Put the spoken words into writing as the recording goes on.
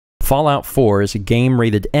Fallout 4 is a game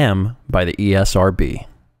rated M by the ESRB.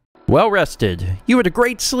 Well rested, you had a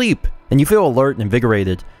great sleep, and you feel alert and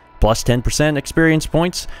invigorated. Plus 10% experience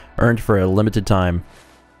points earned for a limited time.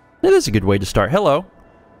 It is a good way to start. Hello,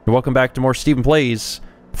 and welcome back to more StephenPlays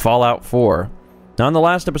Fallout 4. Now, in the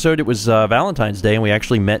last episode, it was Valentine's Day, and we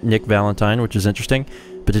actually met Nick Valentine, which is interesting.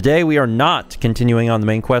 But today, we are not continuing on the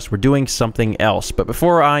main quest. We're doing something else. But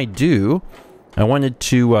before I do, I wanted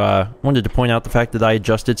to point out the fact that I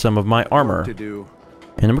adjusted some of my armor.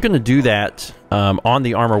 And I'm going to do that on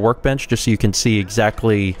the armor workbench, just so you can see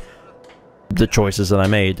exactly the choices that I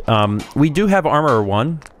made. We do have Armor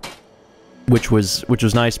 1, which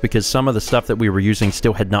was nice because some of the stuff that we were using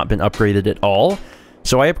still had not been upgraded at all.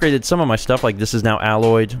 So I upgraded some of my stuff, like this is now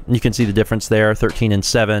alloyed. You can see the difference there, 13 and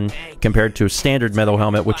 7, compared to a standard metal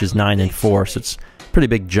helmet, which is 9 and 4, so it's a pretty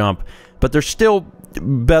big jump. But there's still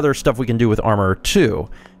better stuff we can do with Armor 2.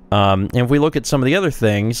 And if we look at some of the other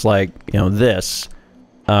things, like, you know, this,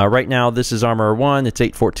 right now this is Armor 1, it's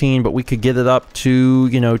 814, but we could get it up to,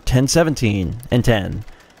 you know, 1017 and 10.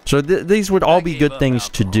 So these would all be good things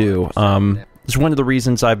to do. It's one of the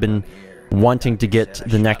reasons I've been wanting to get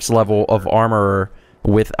the next level of armor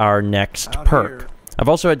with our next perk. I've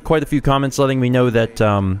also had quite a few comments letting me know that,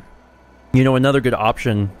 you know, another good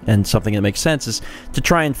option and something that makes sense is to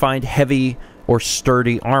try and find heavy or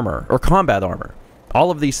sturdy armor or combat armor. All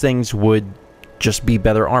of these things would just be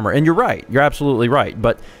better armor. And you're right. You're absolutely right.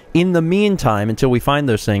 But in the meantime, until we find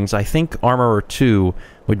those things, I think Armor 2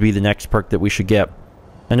 would be the next perk that we should get.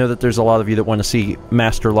 I know that there's a lot of you that want to see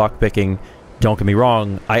Master Lockpicking. Don't get me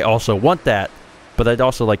wrong. I also want that. But I'd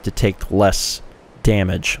also like to take less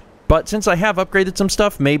damage. But since I have upgraded some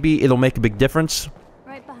stuff, maybe it'll make a big difference.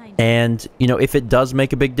 Right behind you. And, you know, if it does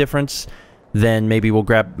make a big difference, then maybe we'll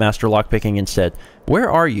grab Master Lockpicking instead.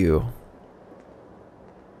 Where are you?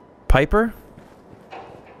 Piper?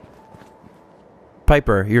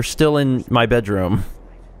 Piper, you're still in my bedroom.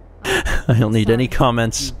 I don't need any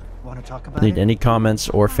comments. Need any comments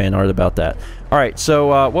or fan art about that. Alright,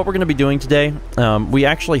 so what we're going to be doing today, we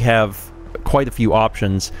actually have quite a few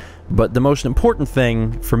options, but the most important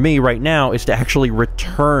thing for me right now is to actually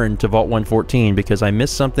return to Vault 114 because I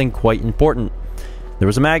missed something quite important. There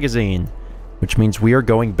was a magazine, which means we are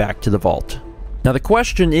going back to the vault. Now the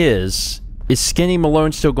question is Skinny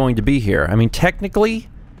Malone still going to be here? I mean, technically,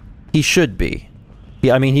 he should be.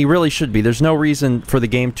 Yeah, I mean, he really should be. There's no reason for the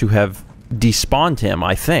game to have despawned him,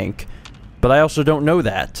 I think. But I also don't know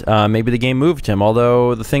that. Maybe the game moved him,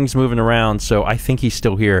 although the thing's moving around, so I think he's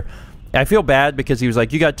still here. I feel bad because he was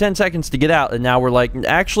like, you got 10 seconds to get out, and now we're like,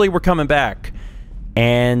 actually, we're coming back.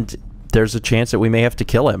 And there's a chance that we may have to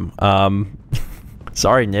kill him.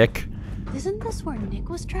 Sorry, Nick. Isn't this where Nick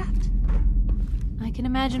was trapped? I can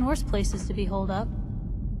imagine worse places to be holed up.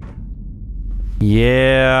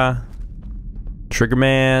 Yeah.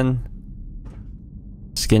 Triggerman.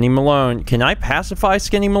 Skinny Malone. Can I pacify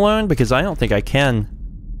Skinny Malone? Because I don't think I can.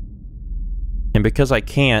 And because I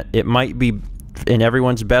can't, it might be in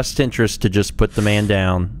everyone's best interest to just put the man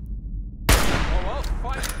down.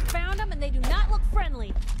 Found them and they do not look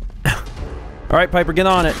friendly. Alright, Piper, get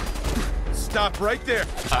on it. Stop right there.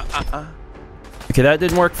 Okay, that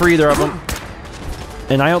didn't work for either of them.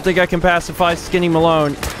 And I don't think I can pacify Skinny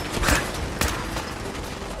Malone.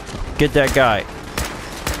 Get that guy.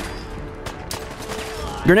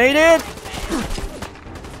 Grenade it!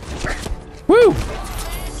 Woo!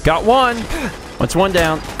 Got one. That's one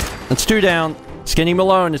down. That's two down. Skinny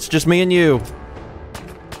Malone, it's just me and you.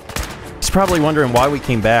 He's probably wondering why we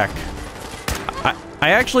came back. I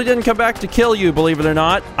actually didn't come back to kill you, believe it or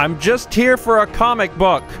not. I'm just here for a comic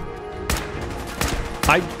book.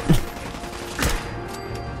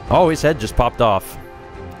 Oh, his head just popped off.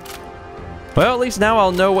 Well, at least now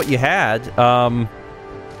I'll know what you had.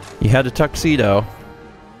 You had a tuxedo.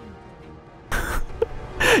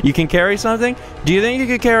 You can carry something? Do you think you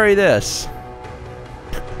could carry this?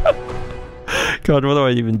 God, what do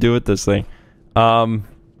I even do with this thing?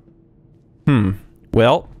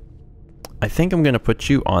 Well, I think I'm gonna put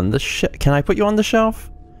you on the shelf. Can I put you on the shelf?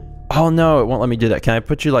 Oh no, it won't let me do that. Can I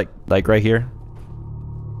put you like right here?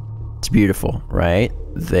 It's beautiful, right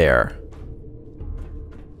there.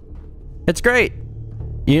 It's great.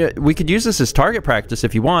 We could use this as target practice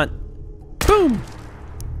if you want. Boom.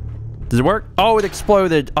 Does it work? Oh, it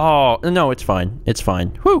exploded. Oh, no, it's fine. It's fine.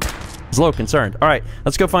 Whew. I was a little concerned. All right,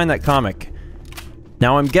 let's go find that comic.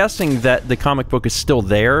 Now, I'm guessing that the comic book is still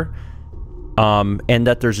there, and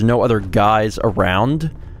that there's no other guys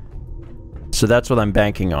around. So that's what I'm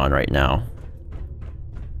banking on right now.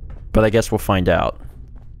 But I guess we'll find out.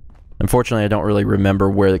 Unfortunately, I don't really remember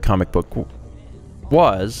where the comic book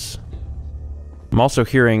was. I'm also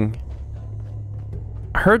hearing...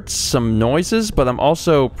 I heard some noises, but I'm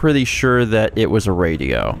also pretty sure that it was a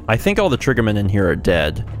radio. I think all the triggermen in here are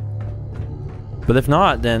dead. But if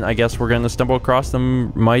not, then I guess we're going to stumble across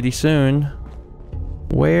them mighty soon.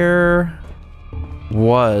 Where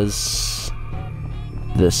was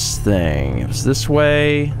this thing? It was this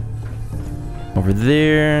way. Over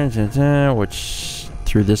there. Which...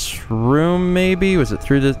 through this room, maybe? Was it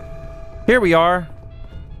through the... Here we are.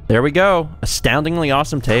 There we go. Astoundingly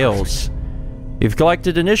awesome tales. You've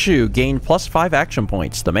collected an issue. Gained +5 action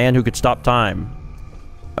points. The man who could stop time.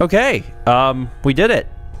 Okay. We did it.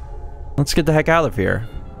 Let's get the heck out of here.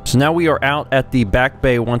 So now we are out at the back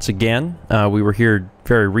bay once again. We were here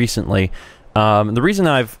very recently. The reason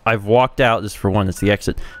I've walked out is, for one, it's the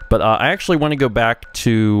exit. But I actually want to go back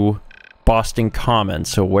to Boston Common.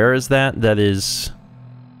 So where is that? That is...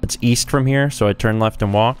 It's east from here, so I turn left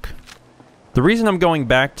and walk. The reason I'm going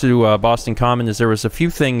back to Boston Common is there was a few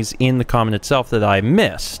things in the common itself that I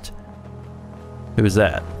missed. Who is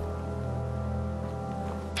that?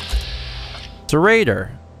 It's a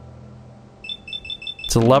raider.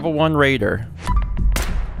 It's a level 1 raider.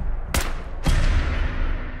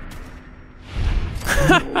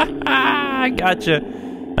 I gotcha.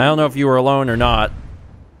 I don't know if you were alone or not.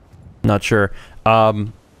 Not sure.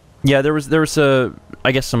 Yeah, there was a...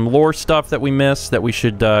 I guess some lore stuff that we missed that we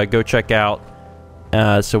should go check out.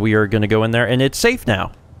 So we are going to go in there. And it's safe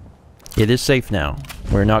now. It is safe now.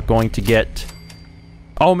 We're not going to get...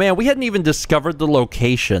 Oh man, we hadn't even discovered the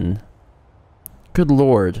location. Good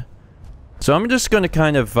lord. So I'm just going to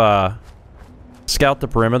kind of scout the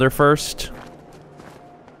perimeter first.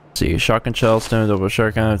 Let's see, shotgun shell, stone, double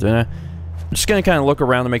shotgun. I'm just going to kind of look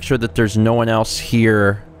around to make sure that there's no one else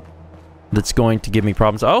here that's going to give me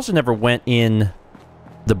problems. I also never went in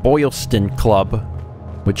the Boylston Club,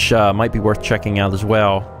 which might be worth checking out as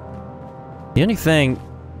well. The only thing...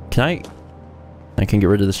 Can I can get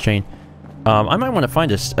rid of this chain. I might want to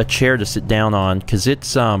find a chair to sit down on, because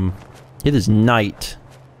it's, it is night.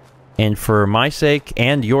 And for my sake,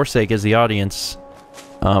 and your sake as the audience,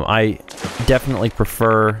 I definitely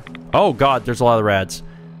prefer... Oh god, there's a lot of rads.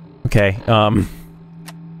 Okay,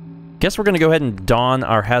 guess we're gonna go ahead and don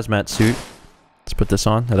our hazmat suit. Let's put this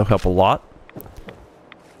on, that'll help a lot.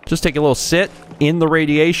 Just take a little sit in the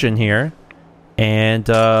radiation here. And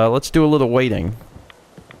let's do a little waiting.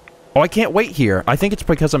 Oh, I can't wait here. I think it's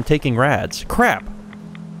because I'm taking rads. Crap.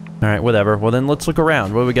 Alright, whatever. Well, then let's look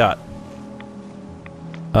around. What do we got?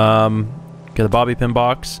 Got a bobby pin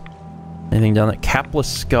box. Anything down there? Capless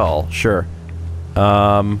skull. Sure.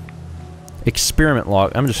 Experiment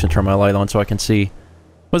log. I'm just going to turn my light on so I can see.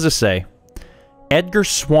 What does this say? Edgar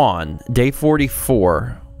Swan, day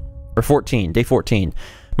 44. Or 14. Day 14.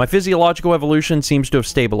 My physiological evolution seems to have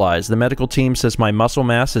stabilized. The medical team says my muscle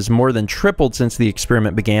mass has more than tripled since the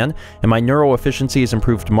experiment began, and my neural efficiency has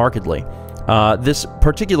improved markedly. This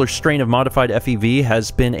particular strain of modified FEV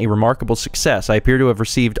has been a remarkable success. I appear to have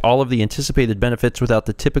received all of the anticipated benefits without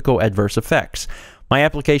the typical adverse effects. My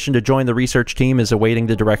application to join the research team is awaiting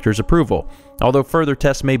the director's approval. Although further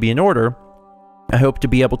tests may be in order, I hope to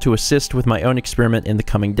be able to assist with my own experiment in the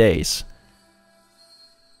coming days.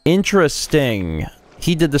 Interesting.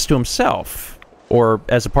 He did this to himself, or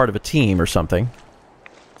as a part of a team or something.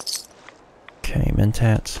 Okay,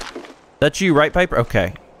 Mentats. That's you, right, Piper?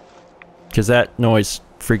 Okay. Because that noise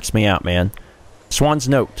freaks me out, man. Swan's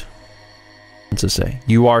note. What's it say?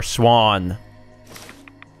 You are Swan.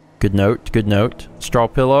 Good note, good note. Straw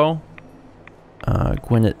pillow.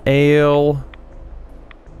 Gwyneth Ale.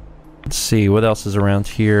 Let's see, what else is around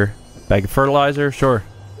here? Bag of fertilizer? Sure.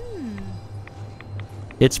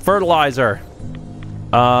 It's fertilizer!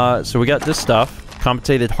 So we got this stuff.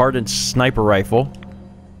 Compensated hardened sniper rifle.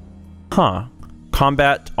 Huh.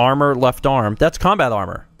 Combat armor left arm. That's combat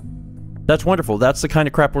armor. That's wonderful. That's the kind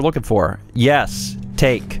of crap we're looking for. Yes.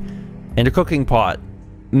 Take. And a cooking pot.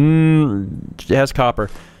 It has copper.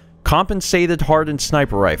 Compensated hardened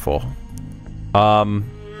sniper rifle.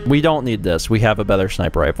 We don't need this. We have a better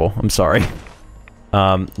sniper rifle. I'm sorry.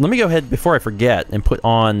 Let me go ahead before I forget and put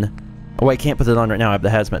on... Oh, I can't put it on right now. I have the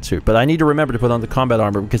hazmat suit. But I need to remember to put on the combat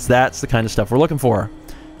armor because that's the kind of stuff we're looking for.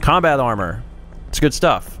 Combat armor. It's good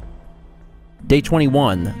stuff. Day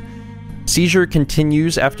 21. Seizure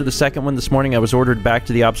continues after the second one this morning. I was ordered back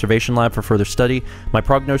to the observation lab for further study. My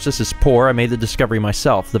prognosis is poor. I made the discovery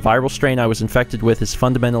myself. The viral strain I was infected with is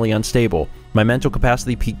fundamentally unstable. My mental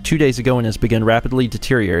capacity peaked 2 days ago and has begun rapidly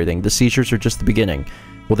deteriorating. The seizures are just the beginning.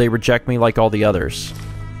 Will they reject me like all the others?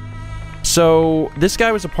 So, this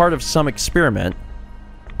guy was a part of some experiment,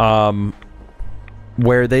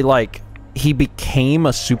 where they, like, he became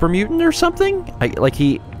a super mutant or something?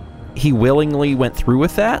 he willingly went through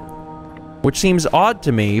with that, which seems odd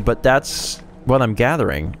to me, but that's what I'm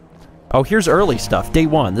gathering. Oh, here's early stuff. Day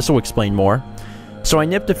 1. This will explain more. So I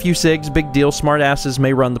nipped a few cigs. Big deal. Smart asses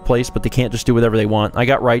may run the place, but they can't just do whatever they want. I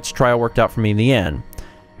got rights. Trial worked out for me in the end.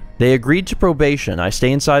 They agreed to probation. I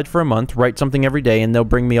stay inside for a month, write something every day, and they'll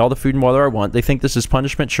bring me all the food and water I want. They think this is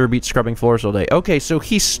punishment. Sure beats scrubbing floors all day. Okay, so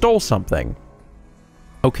he stole something.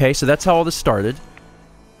 Okay, so that's how all this started.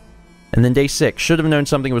 And then day 6. Should have known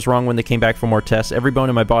something was wrong when they came back for more tests. Every bone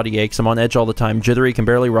in my body aches. I'm on edge all the time. Jittery, can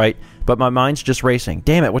barely write. But my mind's just racing.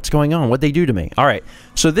 Damn it, what's going on? What'd they do to me? Alright,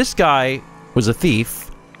 so this guy was a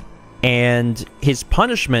thief. And his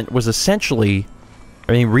punishment was essentially...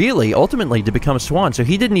 I mean, really, ultimately, to become a swan. So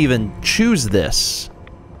he didn't even choose this.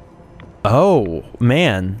 Oh,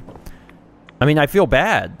 man. I mean, I feel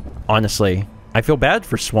bad, honestly. I feel bad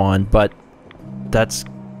for Swan, but that's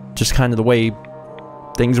just kind of the way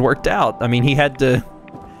things worked out. I mean, he had to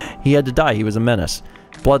die. He was a menace.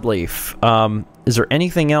 Bloodleaf. Is there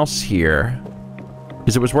anything else here?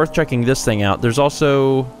 Because it was worth checking this thing out. There's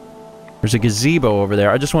also... There's a gazebo over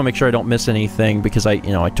there. I just want to make sure I don't miss anything because I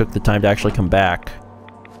took the time to actually come back.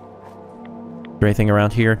 Is there anything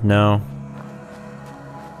around here? No.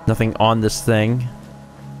 Nothing on this thing.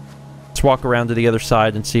 Let's walk around to the other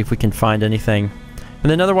side and see if we can find anything. And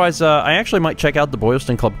then otherwise, I actually might check out the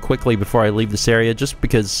Boylston Club quickly before I leave this area, just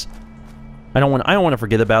because I don't want to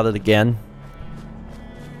forget about it again.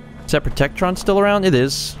 Is that Protectron still around? It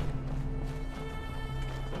is.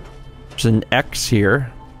 There's an X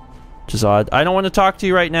here, which is odd. I don't want to talk to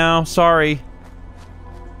you right now. Sorry.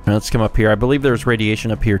 Right, let's come up here. I believe there's radiation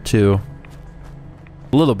up here too.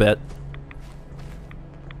 A little bit.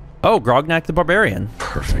 Oh, Grognak the Barbarian.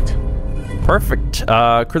 Perfect. Perfect.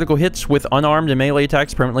 Critical hits with unarmed and melee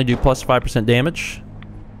attacks permanently do plus 5% damage.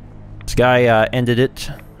 This guy ended it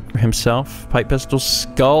for himself. Pipe pistol,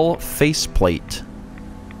 skull, faceplate.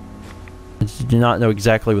 I do not know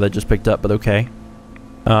exactly what I just picked up, but okay.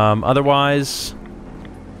 Otherwise,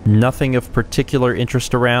 nothing of particular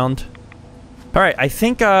interest around. All right, I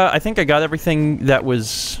think I got everything that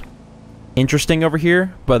was interesting over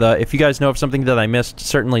here. But if you guys know of something that I missed,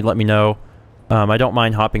 certainly let me know. I don't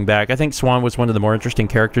mind hopping back. I think Swan was one of the more interesting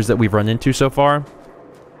characters that we've run into so far.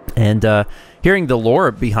 And hearing the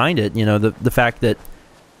lore behind it, you know, the fact that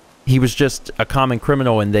he was just a common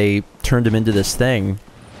criminal and they turned him into this thing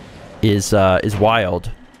is wild.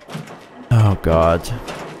 Oh, God.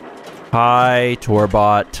 Hi,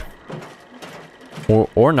 Torbot.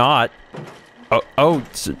 Or not. Oh,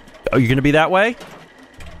 are you going to be that way?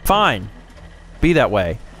 Fine. Be that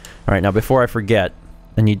way. All right, now before I forget,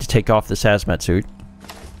 I need to take off this hazmat suit.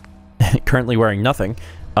 Currently wearing nothing.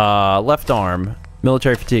 Left arm.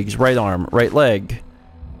 Military fatigues. Right arm. Right leg.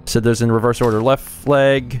 Said those in reverse order. Left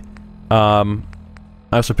leg. I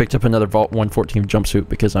also picked up another Vault 114 jumpsuit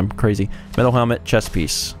because I'm crazy. Metal helmet. Chest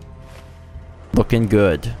piece. Looking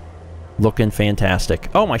good. Looking fantastic.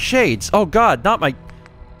 Oh, my shades. Oh, God. Not my...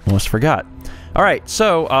 Almost forgot. Alright,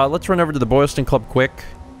 so let's run over to the Boylston Club quick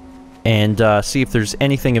and see if there's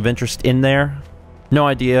anything of interest in there. No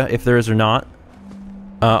idea if there is or not.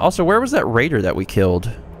 Also, where was that raider that we killed?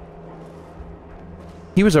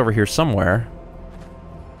 He was over here somewhere.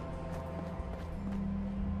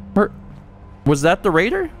 Where... Was that the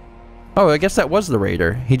raider? Oh, I guess that was the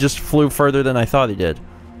raider. He just flew further than I thought he did.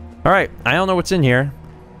 Alright, I don't know what's in here,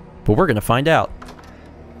 but we're gonna find out.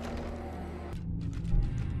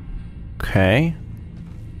 Okay.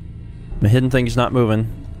 My hidden thing's not moving.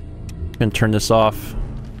 I'm gonna turn this off.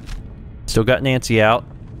 Still got Nancy out.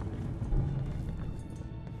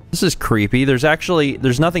 This is creepy. There's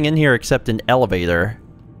nothing in here except an elevator.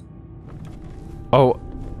 Oh.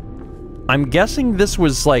 I'm guessing this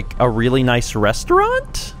was like a really nice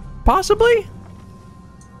restaurant? Possibly?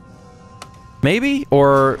 Maybe?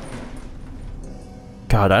 Or...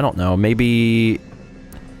 God, I don't know. Maybe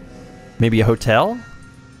a hotel?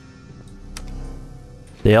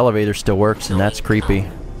 The elevator still works, and that's creepy.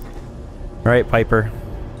 Alright, Piper.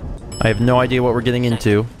 I have no idea what we're getting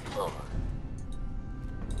into.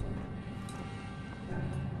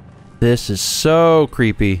 This is so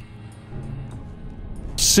creepy.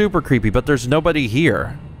 Super creepy, but there's nobody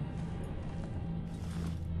here.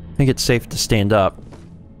 I think it's safe to stand up.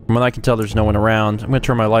 From what I can tell, there's no one around. I'm gonna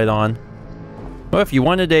turn my light on. Well, if you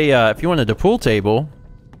wanted a pool table,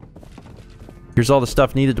 here's all the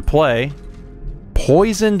stuff needed to play.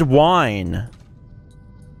 Poisoned wine.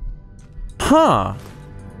 Huh.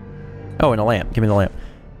 Oh, and a lamp. Give me the lamp.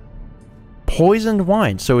 Poisoned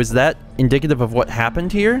wine. So is that indicative of what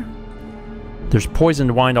happened here? There's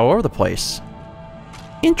poisoned wine all over the place.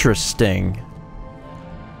 Interesting.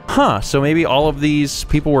 Huh, so maybe all of these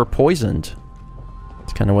people were poisoned.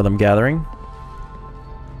 That's kind of what I'm gathering.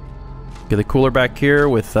 Get the cooler back here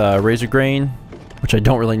with razor grain, which I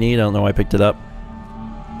don't really need. I don't know why I picked it up.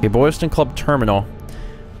 Okay, Boylston Club Terminal.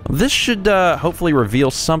 This should hopefully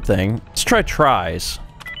reveal something. Let's try tries.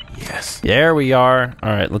 Yes. There we are.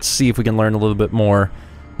 Alright, let's see if we can learn a little bit more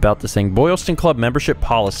about this thing. Boylston Club membership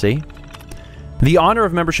policy. The honor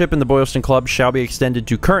of membership in the Boylston Club shall be extended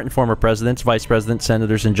to current and former presidents, vice presidents,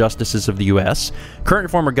 senators, and justices of the U.S., current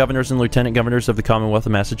and former governors and lieutenant governors of the Commonwealth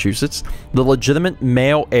of Massachusetts, the legitimate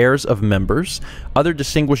male heirs of members, other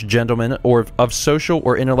distinguished gentlemen or of social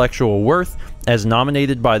or intellectual worth as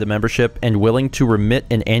nominated by the membership and willing to remit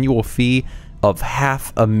an annual fee of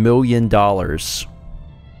 $500,000.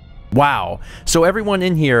 Wow. So everyone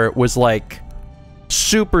in here was like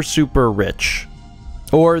super, super rich.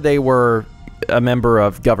 Or they were a member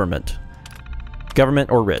of government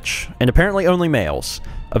or rich, and apparently only males.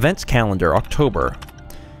 Events calendar, October.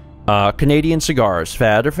 Canadian cigars,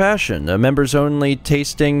 fad or fashion. Members only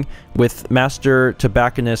tasting with master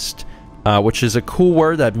tobacconist, which is a cool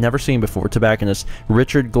word that I've never seen before, tobacconist,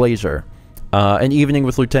 Richard Glazer. An evening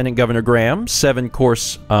with Lieutenant Governor Graham,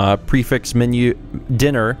 7-course prefix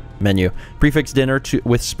dinner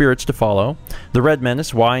with spirits to follow. The Red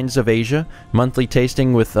Menace, wines of Asia, monthly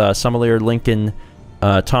tasting with sommelier Lincoln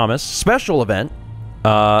Thomas. Special event,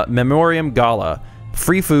 Memoriam Gala,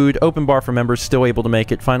 free food, open bar for members still able to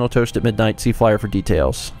make it. Final toast at midnight. See flyer for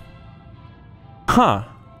details. Huh.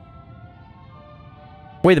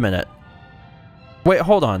 Wait a minute. Wait,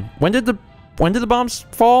 hold on. When did the bombs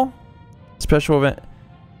fall? Special event.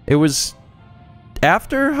 It was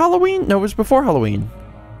after Halloween? No, it was before Halloween.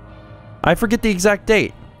 I forget the exact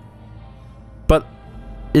date. But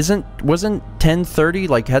wasn't 10:30,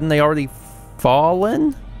 like, hadn't they already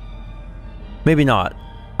fallen? Maybe not.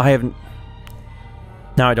 I haven't.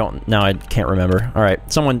 Now I can't remember. All right,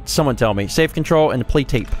 someone tell me. Safe control and play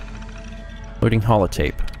tape. Loading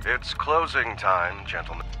holotape. It's closing time,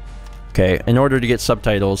 gentlemen. Okay, in order to get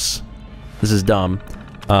subtitles, this is dumb.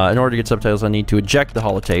 In order to get subtitles, I need to eject the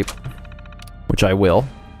holotape, which I will.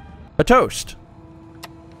 A toast.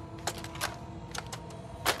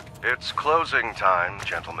 It's closing time,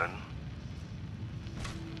 gentlemen.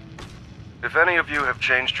 If any of you have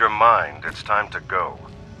changed your mind, it's time to go.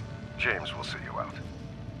 James will see you out.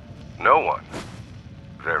 No one?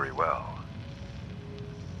 Very well.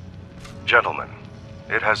 Gentlemen,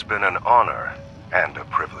 it has been an honor and a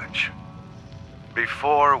privilege.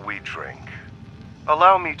 Before we drink,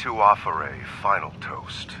 allow me to offer a final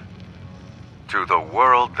toast. To the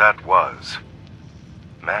world that was,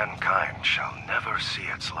 mankind shall never see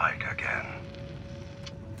its like again.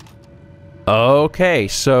 Okay,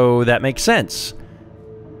 so that makes sense.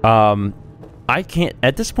 I can't,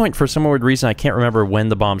 at this point, for some weird reason, I can't remember when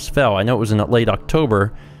the bombs fell. I know it was in late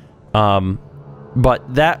October,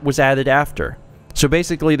 but that was added after. So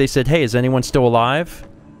basically they said, hey, is anyone still alive?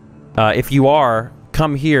 If you are,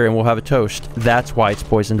 come here and we'll have a toast. That's why it's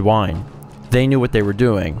poisoned wine. They knew what they were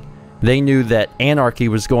doing. They knew that anarchy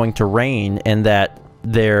was going to reign and that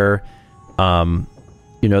their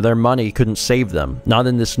money couldn't save them. Not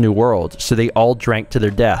in this new world. So they all drank to their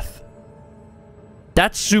death.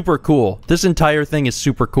 That's super cool. This entire thing is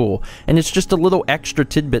super cool. And it's just a little extra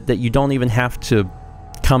tidbit that you don't even have to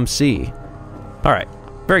come see. Alright.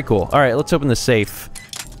 Very cool. Alright, let's open the safe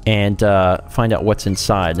and find out what's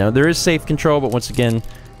inside. Now, there is safe control, but once again,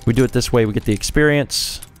 we do it this way, we get the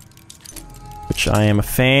experience, which I am a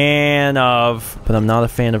fan of, but I'm not a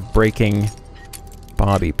fan of breaking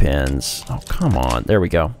bobby pins. Oh, come on. There we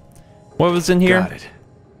go. What was in here? Got it.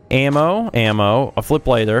 Ammo, a flip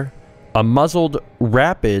lighter, a muzzled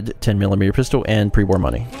rapid 10mm pistol, and pre-war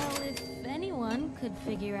money. Well, if anyone could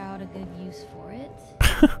figure out a good use for it.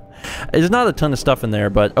 There's not a ton of stuff in there,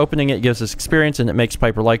 but opening it gives us experience and it makes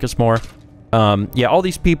Piper like us more. Yeah, all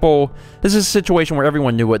these people... This is a situation where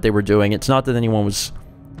everyone knew what they were doing. It's not that anyone was,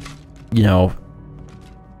 you know,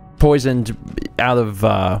 poisoned out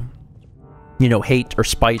of, you know, hate or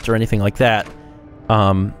spite or anything like that.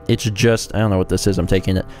 It's just... I don't know what this is. I'm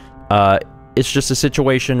taking it. It's just a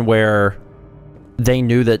situation where they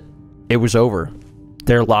knew that it was over.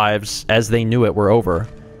 Their lives, as they knew it, were over.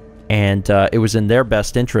 And it was in their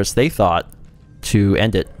best interest, they thought, to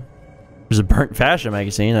end it. There's a burnt fashion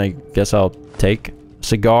magazine, I guess I'll take.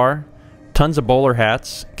 Cigar. Tons of bowler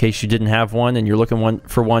hats, in case you didn't have one and you're looking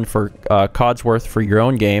for one for Codsworth for your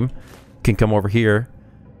own game. You can come over here.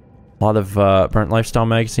 A lot of burnt lifestyle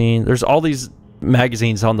magazine. There's all these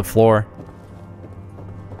magazines on the floor.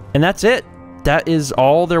 And that's it. That is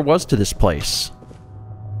all there was to this place.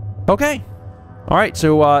 Okay. Alright,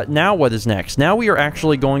 so now what is next? Now we are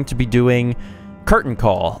actually going to be doing Curtain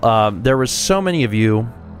Call. There was so many of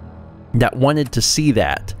you that wanted to see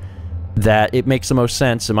that it makes the most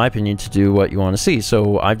sense, in my opinion, to do what you want to see.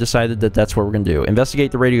 So I've decided that that's what we're going to do.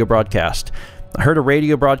 Investigate the radio broadcast. I heard a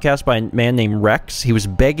radio broadcast by a man named Rex. He was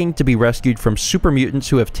begging to be rescued from super mutants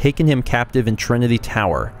who have taken him captive in Trinity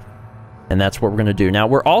Tower. And that's what we're going to do. Now,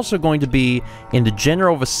 we're also going to be in the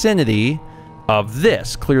general vicinity of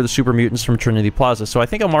this. Clear the super mutants from Trinity Plaza. So I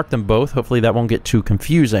think I'll mark them both. Hopefully that won't get too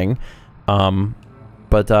confusing.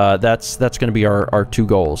 But that's going to be our two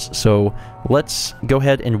goals. So let's go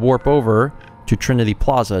ahead and warp over to Trinity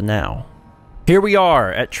Plaza now. Here we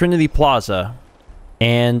are at Trinity Plaza.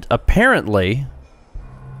 And apparently...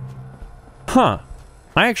 I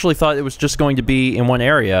actually thought it was just going to be in one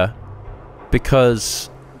area, because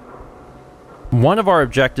one of our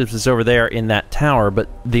objectives is over there in that tower, but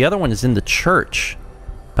the other one is in the church.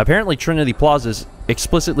 Apparently Trinity Plaza is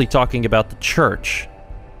explicitly talking about the church.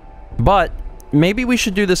 But maybe we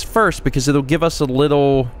should do this first, because it'll give us a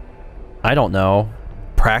little, I don't know,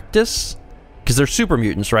 practice? Because they're super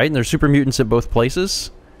mutants, right? And there's super mutants at both places.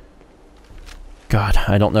 God,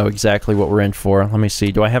 I don't know exactly what we're in for. Let me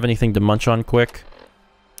see. Do I have anything to munch on quick?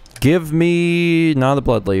 Give me... Not the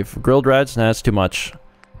blood leaf. Grilled rats? Nah, that's too much.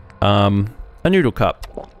 A noodle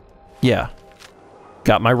cup. Yeah.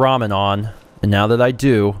 Got my ramen on. And now that I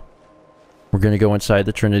do, we're gonna go inside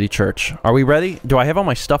the Trinity Church. Are we ready? Do I have all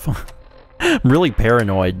my stuff on? I'm really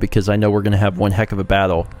paranoid because I know we're gonna have one heck of a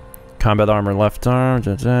battle. Combat armor left arm.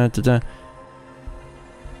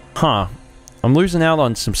 Huh. I'm losing out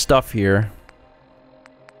on some stuff here.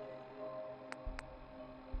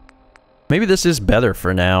 Maybe this is better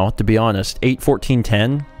for now, to be honest. 8, 14,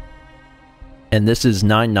 10. And this is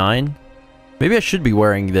 9, 9. Maybe I should be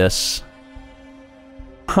wearing this.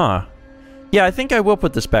 Huh. Yeah, I think I will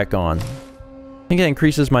put this back on. I think it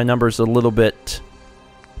increases my numbers a little bit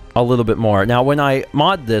more. Now, when I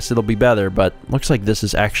mod this, it'll be better, but looks like this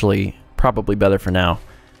is actually probably better for now.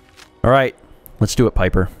 Alright, let's do it,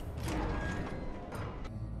 Piper.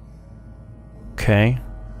 Okay.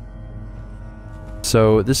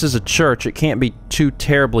 So, this is a church. It can't be too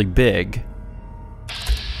terribly big.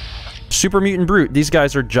 Super Mutant Brute. These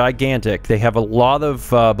guys are gigantic. They have a lot of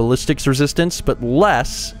ballistics resistance, but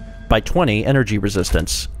less, by 20, energy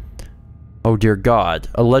resistance. Oh dear God.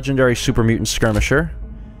 A legendary Super Mutant Skirmisher.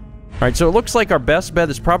 Alright, so it looks like our best bet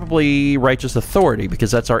is probably Righteous Authority,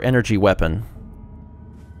 because that's our energy weapon.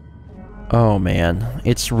 Oh man.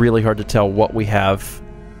 It's really hard to tell what we have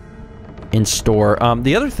in store.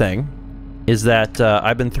 The other thing is that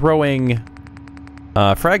I've been throwing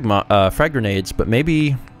frag grenades, but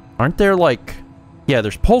maybe... Aren't there, like... Yeah,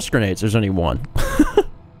 there's pulse grenades. There's only one.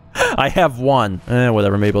 I have one.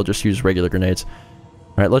 Whatever. Maybe I'll just use regular grenades.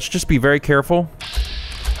 Alright, let's just be very careful.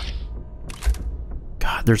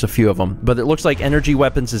 God, there's a few of them. But it looks like energy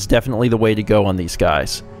weapons is definitely the way to go on these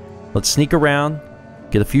guys. Let's sneak around.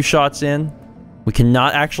 Get a few shots in. We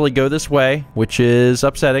cannot actually go this way, which is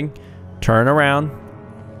upsetting. Turn around.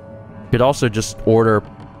 Could also just order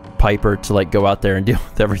Piper to, like, go out there and deal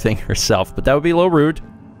with everything herself. But that would be a little rude.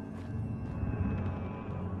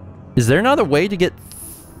 Is there another way to get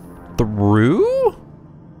through?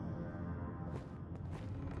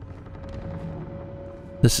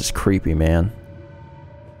 This is creepy, man.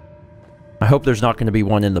 I hope there's not going to be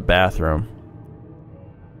one in the bathroom.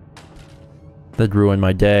 That'd ruin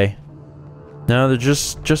my day. No, they're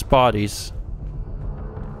just bodies.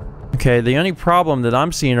 Okay, the only problem that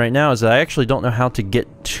I'm seeing right now is that I actually don't know how to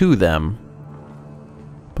get to them.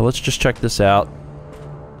 But let's just check this out.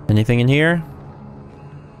 Anything in here?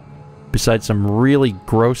 Besides some really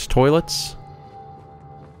gross toilets?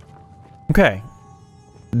 Okay.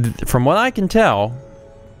 From what I can tell,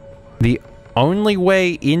 the only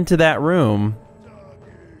way into that room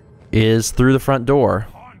is through the front door.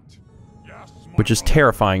 Which is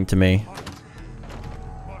terrifying to me.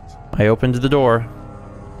 I opened the door.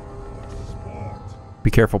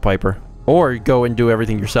 Be careful, Piper. Or go and do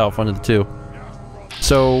everything yourself, one of the two.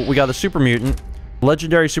 So, we got a Super Mutant.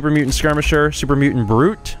 Legendary Super Mutant Skirmisher, Super Mutant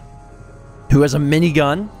Brute, who has a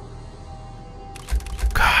minigun.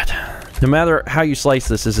 God. No matter how you slice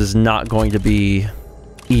this, this is not going to be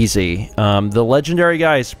easy. The legendary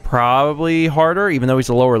guy is probably harder, even though he's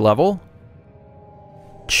a lower level.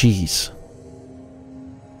 Jeez.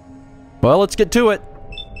 Well, let's get to it.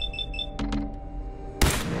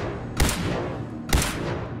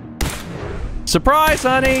 Surprise,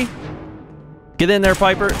 honey! Get in there,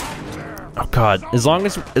 Piper. Oh God! As long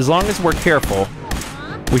as we're careful,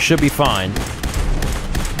 we should be fine.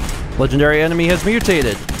 Legendary enemy has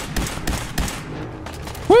mutated.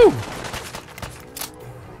 Woo!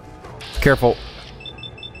 Careful.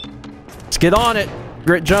 Let's get on it,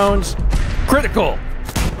 Grit Jones. Critical.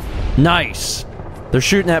 Nice. They're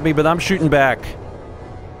shooting at me, but I'm shooting back.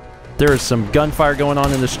 There is some gunfire going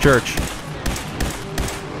on in this church.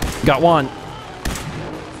 Got one.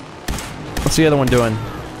 What's the other one doing?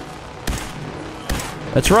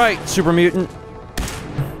 That's right, super mutant.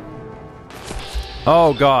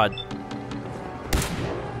 Oh, God.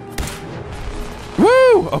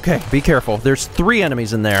 Woo! Okay, be careful. There's 3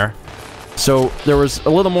 enemies in there. So, there was a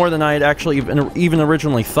little more than I had actually even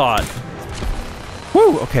originally thought.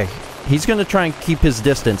 Woo! Okay. He's gonna try and keep his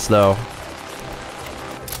distance, though.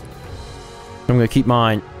 I'm gonna keep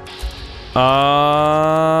mine.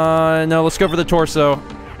 No, let's go for the torso.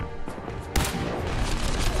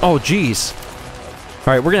 Oh, jeez.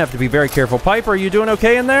 Alright, we're gonna have to be very careful. Piper, are you doing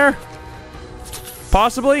okay in there?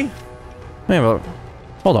 Possibly? Maybe.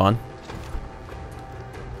 Hold on.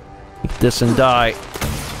 Eat this and die.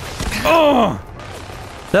 Oh!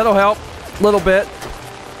 That'll help. A little bit.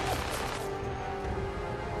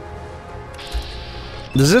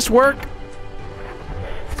 Does this work?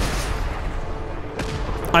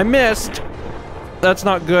 I missed. That's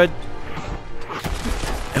not good.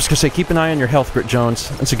 I was gonna say, keep an eye on your health, Grit Jones.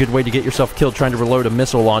 That's a good way to get yourself killed trying to reload a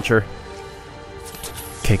missile launcher.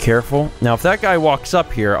 Okay, careful. Now, if that guy walks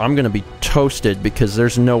up here, I'm gonna be toasted because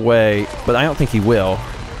there's no way, but I don't think he will.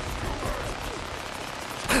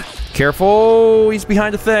 Careful! He's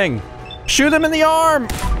behind a thing. Shoot him in the arm!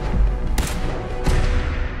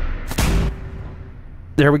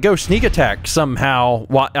 There we go, sneak attack somehow.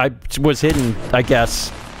 I was hidden, I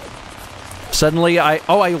guess. Suddenly, I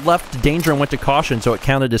left danger and went to caution, so it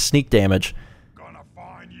counted as sneak damage. Gonna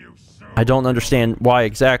find you soon. I don't understand why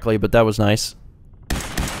exactly, but that was nice.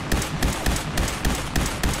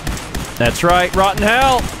 That's right, rotten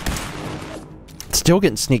hell! Still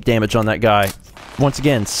getting sneak damage on that guy. Once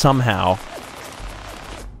again, somehow.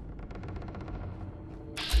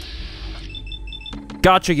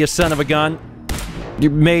 Gotcha, you son of a gun. You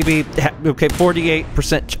maybe... okay,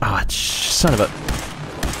 48%... ah, son of a...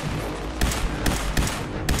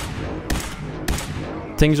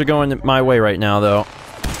 Things are going my way right now, though.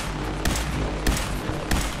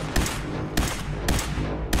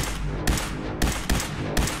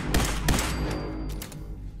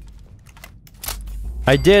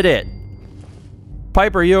 I did it!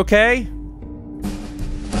 Piper, are you okay?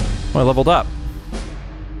 Oh, I leveled up.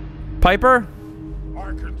 Piper? I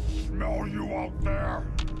can smell you out there,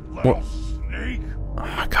 little sneak.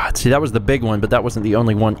 Oh, God. See, that was the big one, but that wasn't the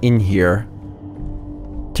only one in here.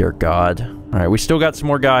 Dear God. Alright, we still got some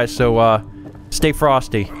more guys, so, stay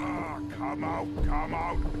frosty. Come out,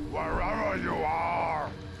 wherever you are.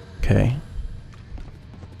 Okay.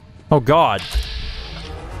 Oh, God.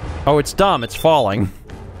 Oh, it's dumb. It's falling.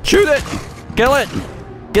 Shoot it! Kill it!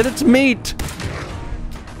 Get its meat!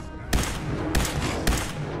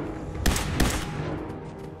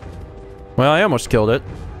 Well, I almost killed it.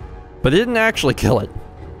 But it didn't actually kill it.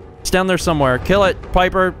 It's down there somewhere. Kill it,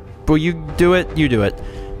 Piper. Will you do it? You do it.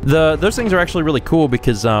 Those things are actually really cool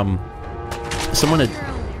because, someone had...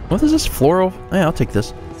 What is this? Floral? Yeah, I'll take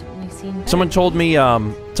this. Someone told me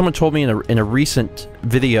in a recent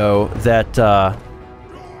video that,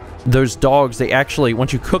 those dogs, they actually,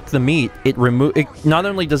 once you cook the meat, it not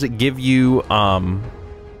only does it give you, not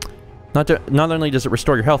only does it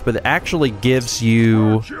restore your health, but it actually gives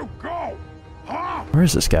you... Where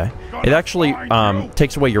is this guy? It actually,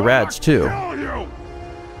 takes away your rads, too.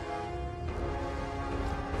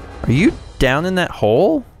 Are you down in that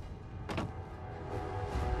hole?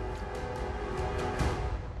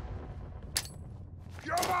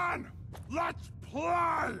 Come on, let's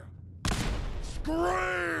play.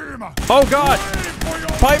 Scream! Oh, God!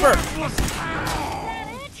 Piper!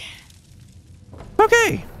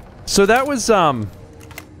 Okay. So that was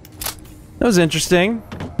interesting.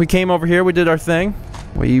 We came over here, we did our thing.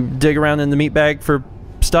 We dig around in the meat bag for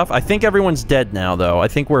stuff. I think everyone's dead now, though. I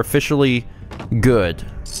think we're officially good.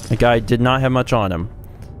 The guy did not have much on him.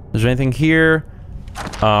 Is there anything here?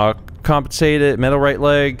 Compensated, metal right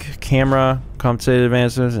leg, camera, compensated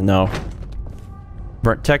advances, no.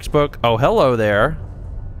 Burnt textbook. Oh, hello there.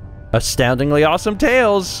 Astoundingly Awesome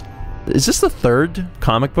Tales. Is this the 3rd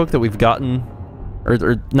comic book that we've gotten?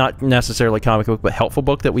 Or not necessarily comic book, but helpful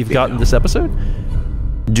book that we've gotten this episode?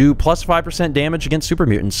 Do plus 5% damage against super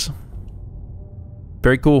mutants.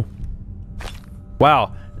 Very cool.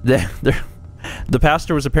 Wow. The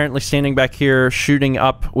pastor was apparently standing back here shooting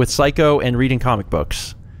up with Psycho and reading comic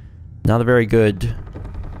books. Not a very good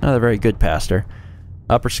pastor.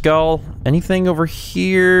 Upper skull. Anything over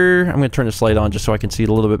here? I'm going to turn this light on just so I can see it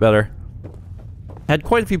a little bit better. had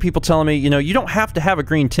quite a few people telling me, you know, you don't have to have a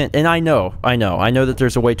green tint, and I know that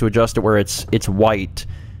there's a way to adjust it where it's white.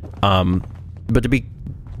 But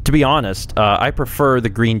to be honest, I prefer the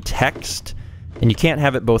green text, and you can't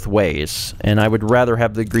have it both ways. And I would rather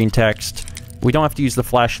have the green text. We don't have to use the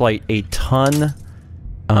flashlight a ton,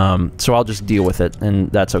 so I'll just deal with it, and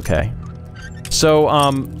that's okay. So,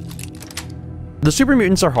 the super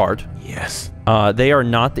mutants are hard. Yes. They are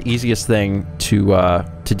not the easiest thing to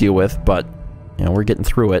deal with, but you know, we're getting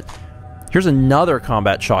through it. Here's another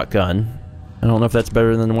combat shotgun. I don't know if that's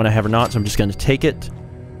better than the one I have or not, so I'm just going to take it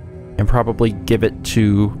and probably give it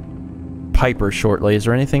to Piper shortly. Is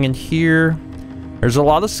there anything in here? There's a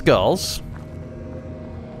lot of skulls,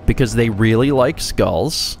 because they really like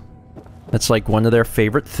skulls. That's like one of their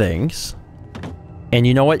favorite things. And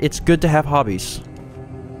you know what? It's good to have hobbies.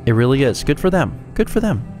 It really is. Good for them. Good for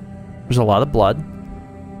them. There's a lot of blood.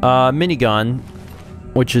 Minigun,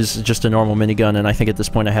 which is just a normal minigun, and I think at this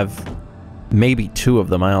point I have maybe 2 of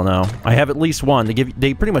them. I don't know. I have at least one.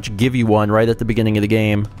 They pretty much give you one right at the beginning of the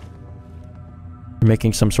game. You're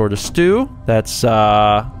making some sort of stew. That's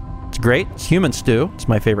it's great. It's human stew. It's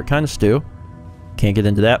my favorite kind of stew. Can't get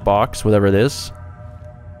into that box, whatever it is.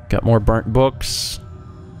 Got more burnt books.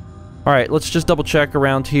 Alright, let's just double check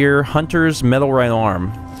around here. Hunter's metal right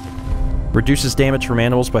arm. Reduces damage from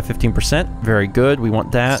animals by 15%. Very good. We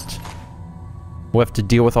want that. We'll have to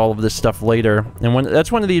deal with all of this stuff later. And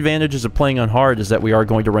that's one of the advantages of playing on hard, is that we are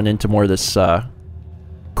going to run into more of this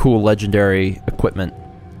cool legendary equipment.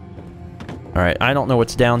 Alright, I don't know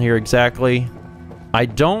what's down here exactly. I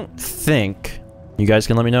don't think... You guys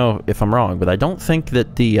can let me know if I'm wrong, but I don't think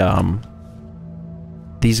that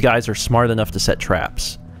these guys are smart enough to set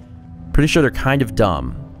traps. Pretty sure they're kind of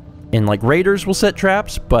dumb. And like raiders will set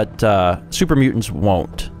traps, but super mutants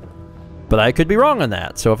won't. But I could be wrong on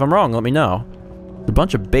that, so if I'm wrong, let me know. There's a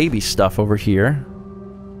bunch of baby stuff over here.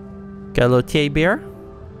 Got a little teddy bear.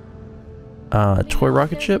 Toy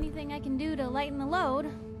rocket ship. Anything I can do to lighten the load,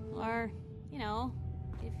 or you know,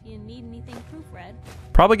 if you need anything proofread.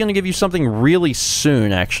 Probably gonna give you something really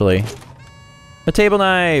soon, actually. A table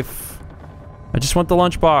knife. I just want the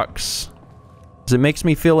lunchbox. Because it makes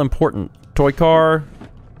me feel important. Toy car.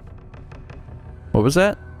 What was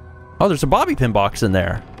that? Oh, there's a bobby pin box in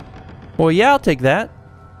there. Well, yeah, I'll take that.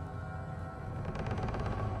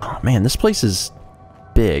 Oh, man, this place is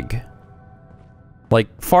big.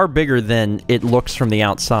 Like, far bigger than it looks from the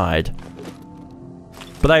outside.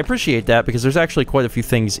 But I appreciate that, because there's actually quite a few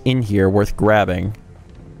things in here worth grabbing.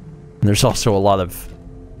 And there's also a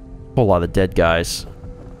whole lot of dead guys.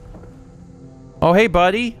 Oh, hey,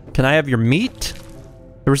 buddy. Can I have your meat?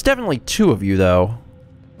 There was definitely 2 of you, though.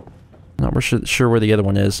 Not sure where the other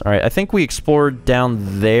one is. Alright, I think we explored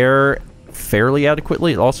down there fairly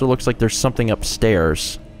adequately. It also looks like there's something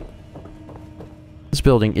upstairs. This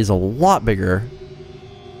building is a lot bigger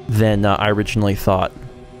than I originally thought.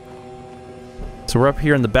 So we're up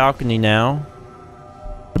here in the balcony now.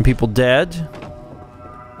 Some people dead.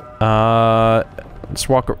 Let's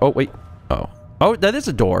walk... Oh, wait. Oh. Oh, that is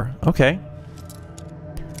a door. Okay.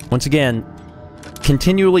 Once again,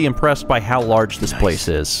 continually impressed by how large this place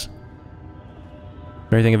is.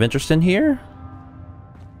 Anything of interest in here?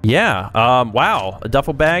 Yeah. Wow. A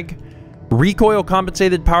duffel bag. Recoil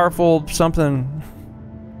compensated powerful something.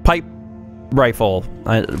 Pipe rifle.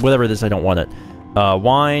 Whatever it is, I don't want it.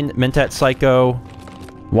 Wine. Mentat Psycho.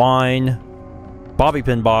 Wine. Bobby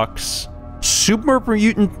pin box. Super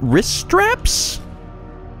mutant wrist straps?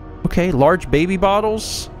 Okay. Large baby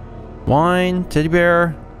bottles. Wine. Teddy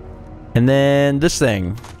bear. And then this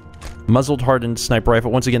thing. Muzzled hardened sniper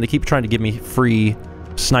rifle. Once again, they keep trying to give me free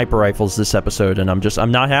sniper rifles this episode, and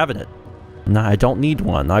I'm not having it. No, I don't need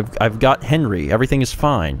one. I've got Henry. Everything is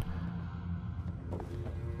fine.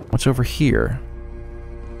 What's over here?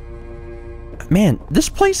 Man, this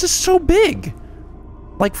place is so big.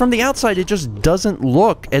 Like, from the outside, it just doesn't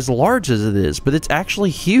look as large as it is, but it's actually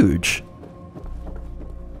huge.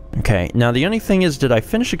 Okay, now the only thing is, did I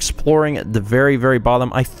finish exploring at the very, very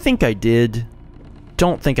bottom? I think I did.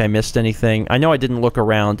 Don't think I missed anything. I know I didn't look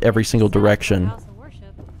around every single direction.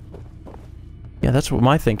 Yeah, that's what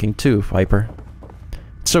my thinking too, Viper.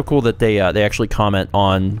 It's so cool that they actually comment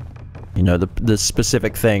on, you know, the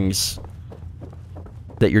specific things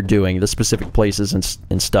that you're doing, the specific places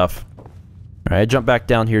and stuff. Alright, I jumped back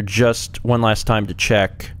down here just one last time to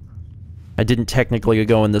check. I didn't technically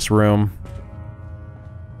go in this room.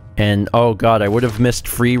 And, oh god, I would have missed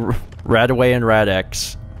free Radaway and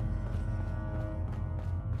Radex.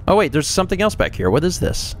 Oh wait, there's something else back here. What is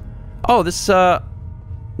this? Oh, this,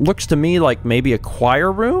 looks to me like maybe a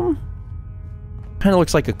choir room? Kinda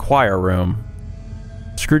looks like a choir room.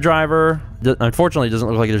 Screwdriver, unfortunately, it doesn't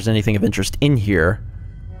look like there's anything of interest in here,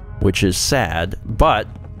 which is sad, but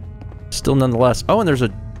still nonetheless. Oh, and there's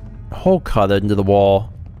a hole cut into the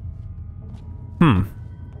wall.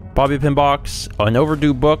 Bobby pin box, an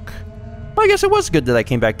overdue book. Well, I guess it was good that I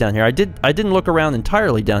came back down here. I didn't look around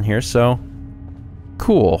entirely down here, so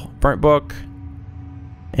cool. Burnt book.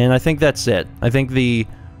 And I think that's it. I think the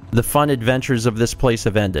fun adventures of this place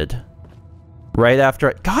have ended. Right after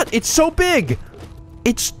I... God, it's so big!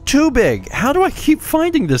 It's too big! How do I keep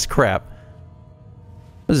finding this crap?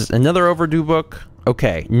 This is another overdue book.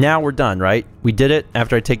 Okay, now we're done, right? We did it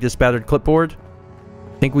after I take this battered clipboard.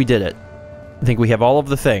 I think we did it. I think we have all of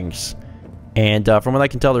the things. And from what I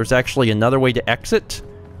can tell, there's actually another way to exit,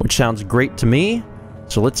 which sounds great to me.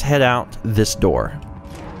 So let's head out this door.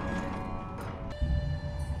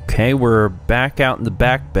 Okay, we're back out in the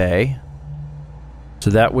back bay. So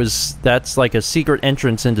that's like a secret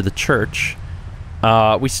entrance into the church.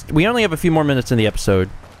 We only have a few more minutes in the episode,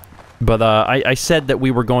 but I said that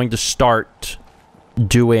we were going to start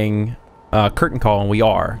doing curtain call, and we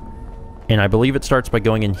are. And I believe it starts by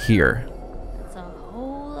going in here. It's a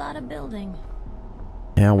whole lot of building.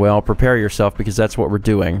 Yeah, well, prepare yourself because that's what we're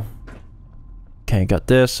doing. Okay, got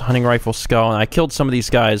this hunting rifle skull, and I killed some of these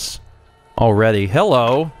guys already.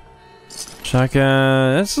 Hello,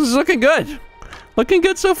 shotgun. This is looking good. Looking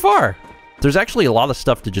good so far. There's actually a lot of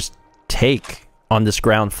stuff to just take on this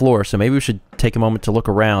ground floor, so maybe we should take a moment to look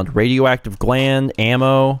around. Radioactive gland,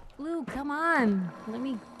 ammo. Blue, come on. Let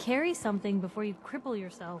me carry something before you cripple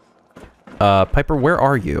yourself. Piper, where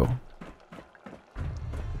are you?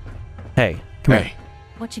 Hey, come here.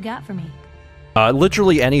 What you got for me?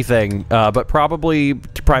 Literally anything, but probably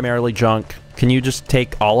primarily junk. Can you just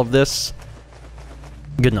take all of this?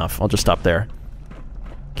 Good enough. I'll just stop there.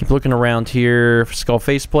 Keep looking around here. Skull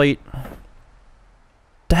faceplate.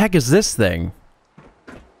 The heck is this thing?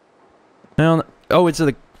 Oh, it's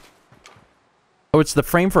the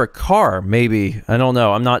frame for a car, maybe. I don't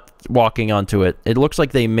know. I'm not walking onto it. It looks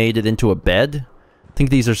like they made it into a bed. I think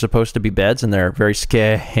these are supposed to be beds, and they're very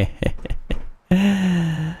scary.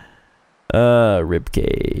 Rib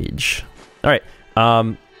cage. All right.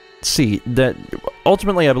 Let's see. That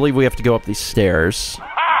ultimately, I believe we have to go up these stairs.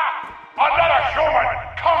 Another human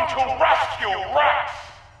come to rescue Rex!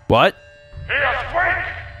 What? He is weak!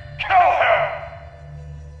 Kill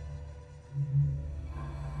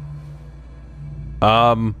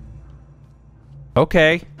him!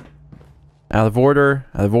 Okay. Out of order.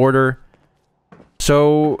 Out of order.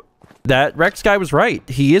 So, that Rex guy was right.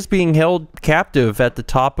 He is being held captive at the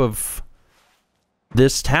top of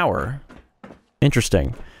this tower.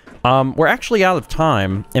 Interesting. We're actually out of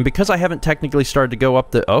time, and because I haven't technically started to go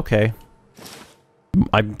up the... Okay.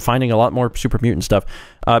 I'm finding a lot more super mutant stuff.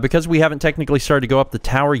 Because we haven't technically started to go up the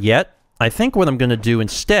tower yet, I think what I'm going to do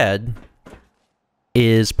instead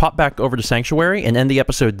is pop back over to Sanctuary and end the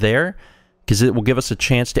episode there, because it will give us a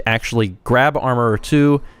chance to actually grab armor or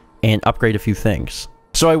two and upgrade a few things.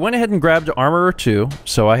 So I went ahead and grabbed armor or two,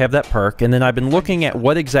 so I have that perk, and then I've been looking at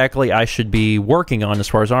what exactly I should be working on as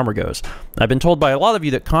far as armor goes. I've been told by a lot of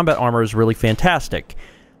you that combat armor is really fantastic,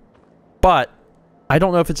 but I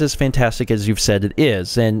don't know if it's as fantastic as you've said it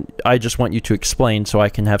is, and I just want you to explain so I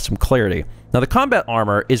can have some clarity. Now, the combat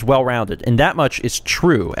armor is well-rounded, and that much is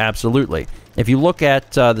true, absolutely. If you look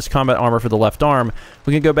at this combat armor for the left arm,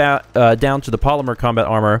 we can go back down to the polymer combat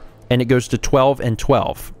armor, and it goes to 12 and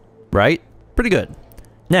 12, right? Pretty good.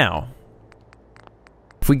 Now,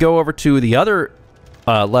 if we go over to the other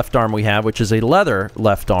left arm we have, which is a leather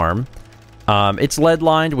left arm, it's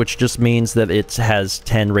lead-lined, which just means that it has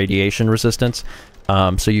 10 radiation resistance.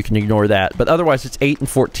 So you can ignore that. But otherwise, it's 8 and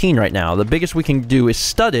 14 right now. The biggest we can do is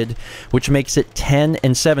studded, which makes it 10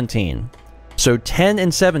 and 17. So 10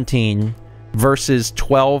 and 17 versus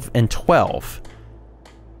 12 and 12.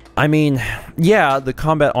 I mean, yeah, the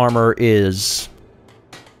combat armor is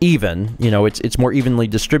even. You know, it's more evenly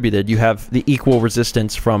distributed. You have the equal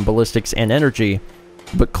resistance from ballistics and energy.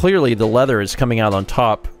 But clearly, the leather is coming out on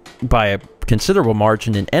top by a considerable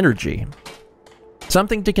margin in energy.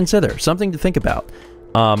 Something to consider, something to think about,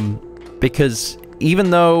 because even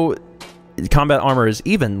though combat armor is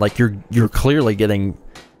even, like you're clearly getting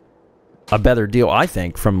a better deal, I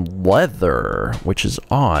think, from leather, which is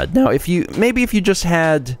odd. Now, maybe if you just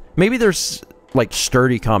had, maybe there's like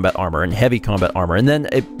sturdy combat armor and heavy combat armor, and then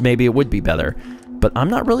maybe it would be better, but I'm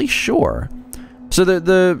not really sure. So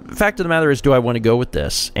the fact of the matter is, do I want to go with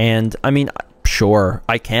this? And I mean, sure,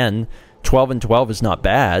 I can. 12 and 12 is not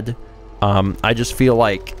bad. I just feel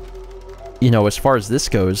like, you know, as far as this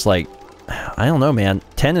goes, like, I don't know, man.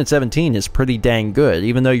 10 and 17 is pretty dang good,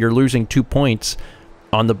 even though you're losing 2 points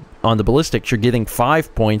on the on the ballistics, you're getting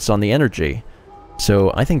 5 points on the energy.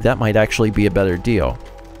 So I think that might actually be a better deal.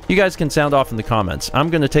 You guys can sound off in the comments. I'm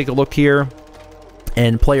going to take a look here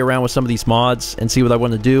and play around with some of these mods and see what I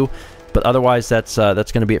want to do. But otherwise, that's going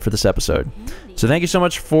to be it for this episode. So thank you so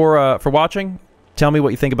much for watching. Tell me what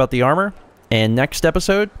you think about the armor. And next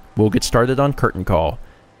episode, we'll get started on Curtain Call.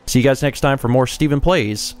 See you guys next time for more Stephen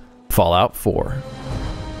Plays Fallout 4.